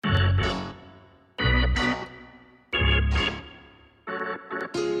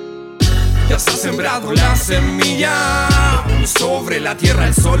se ha sembrado la semilla, sobre la tierra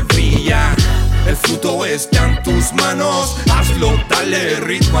el sol brilla. El fruto está en tus manos, hazlo, dale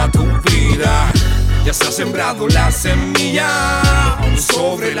ritmo a tu vida. Ya se ha sembrado la semilla,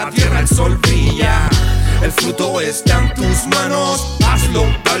 sobre la tierra el sol brilla. El fruto está en tus manos, hazlo,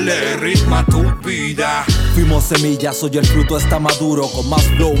 dale ritmo a tu vida. Fuimos semillas, hoy el fruto está maduro, con más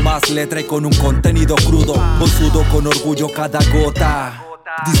flow, más letra y con un contenido crudo. Sudo con orgullo cada gota.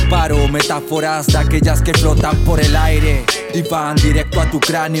 Disparo metáforas de aquellas que flotan por el aire y van directo a tu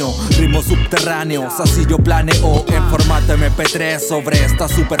cráneo. Ritmos subterráneos, así yo planeo en formato MP3 sobre esta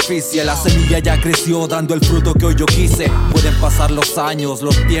superficie. La semilla ya creció dando el fruto que hoy yo quise. Pueden pasar los años,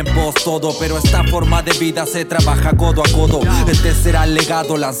 los tiempos, todo, pero esta forma de vida se trabaja codo a codo. Este será el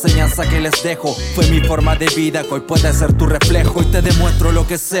legado, la enseñanza que les dejo. Fue mi forma de vida que hoy puede ser tu reflejo. Y te demuestro lo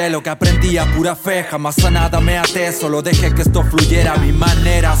que sé, lo que aprendí a pura fe. Jamás a nada me até, solo dejé que esto fluyera a mi manera.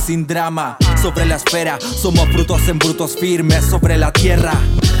 Sin drama, sobre la esfera, somos frutos en brutos firmes sobre la tierra.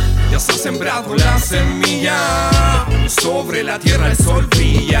 Ya se ha sembrado la semilla, sobre la tierra el sol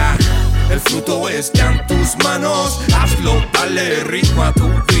brilla. El fruto está en tus manos, hazlo, dale ritmo a tu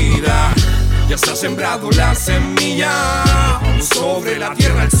vida. Ya se ha sembrado la semilla, sobre la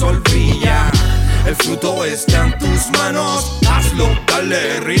tierra el sol brilla. El fruto está en tus manos, hazlo,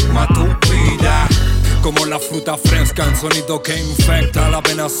 dale ritmo a tu vida. Como la fruta fresca, el sonido que infecta, la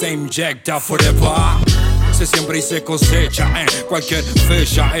vena se inyecta forever. Se siembra y se cosecha en cualquier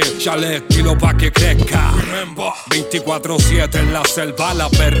fecha, échale estilo pa' que crezca. 24/7 en la selva, la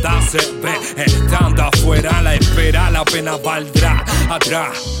verdad se ve. Estando afuera, la espera, la pena valdrá.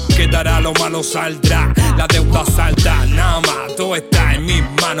 Atrás quedará, lo malo saldrá. La deuda salda, nada más, todo está en mis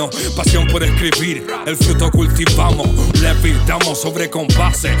manos. Pasión por escribir, el fruto cultivamos. Levitamos sobre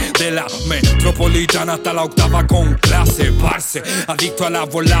compases de la metropolitana hasta la octava con clase. Parce, adicto a la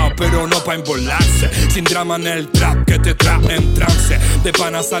volada, pero no pa' embolarse. Sin drama en el trap que te trae en trance. De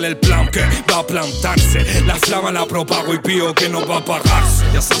pana sale el plan que va a plantarse. La flama la propago y pío que no va a apagarse.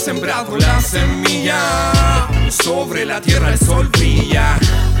 Ya se ha sembrado la semilla, sobre la tierra el sol brilla.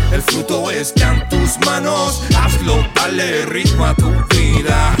 El fruto está en tus manos, hazlo, dale ritmo a tu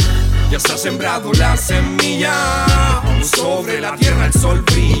vida. Ya se ha sembrado la semilla, sobre la tierra el sol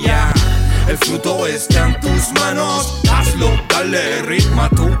brilla. El fruto está en tus manos, hazlo, dale ritmo a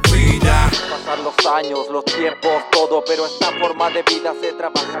tu vida. Pasar los años, los tiempos, todo, pero esta forma de vida se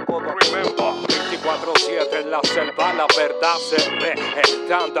trabaja codo. Remember, 24/7 en la selva, la verdad se ve.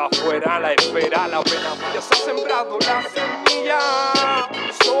 Estando afuera, la espera, la pena. Ya se ha sembrado la semilla,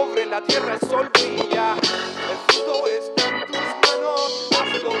 sobre la tierra el sol brilla. El fruto está en tus manos,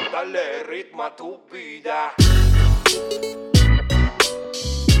 hazlo, dale ritmo a tu vida.